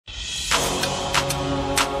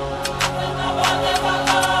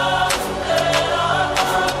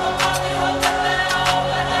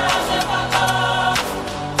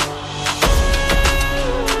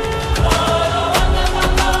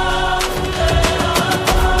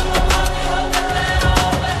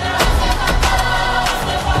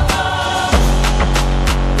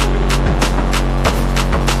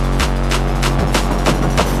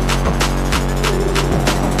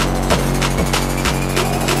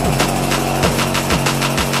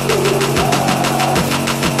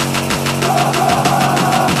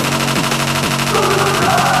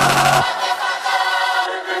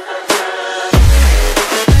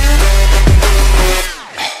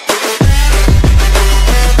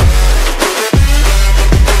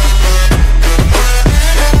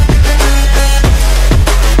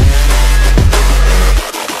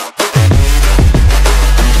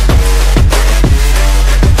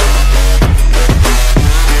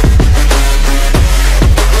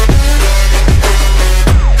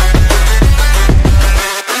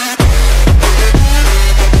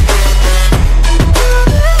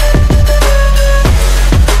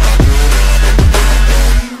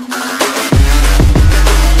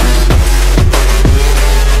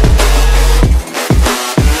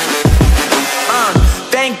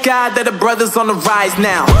God that the brothers on the rise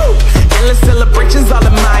now. Endless celebrations all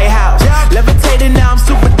in my house. Levitating now, I'm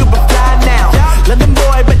super duper fly now. London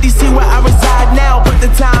boy, but DC where I reside now. Put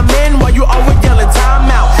the time in while you always yelling time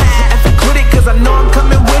out. And for quit it, cause I know I'm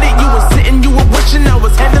coming with it. You were sitting, you were wishing I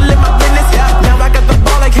was handling my business. Now I got the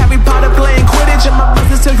ball like Harry Potter playing Quidditch. And my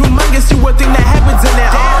business so humongous, you would think that happens in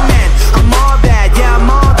it. Oh man, I'm all that, yeah, I'm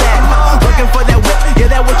all that. Working for that whip,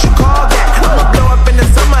 yeah, that what you call that. I'ma blow up in the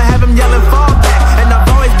summer, have him yelling fall back. And I've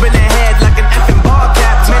always been ahead like an effing ball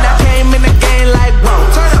cap. Man, I came in the game like, whoa.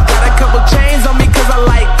 Got a couple chains on me cause I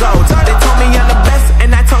like gold. They told me I'm the best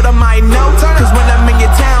and I told them I know. Cause when I'm in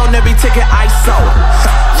your town, every ticket I sold.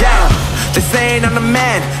 Yeah, they saying I'm the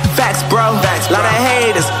man. Facts, bro. Lot of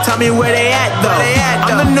haters, tell me where they at though.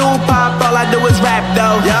 I'm the new pop, all I do is rap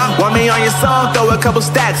though. Want me on your song, throw a couple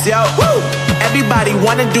stacks, yo. Everybody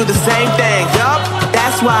wanna do the same thing.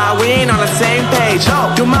 That's why we ain't on the same page.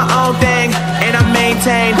 Do my own thing and I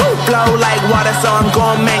maintain. Flow like water, so I'm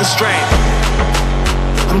going mainstream.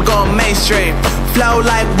 I'm going mainstream. Flow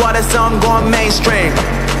like water, so I'm going mainstream.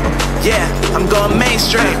 Yeah, I'm going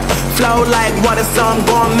mainstream. Flow like water, so I'm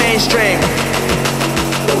going mainstream.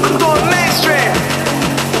 I'm going mainstream.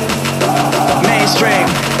 Mainstream.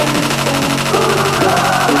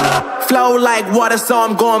 Flow like water, so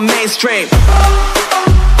I'm going mainstream.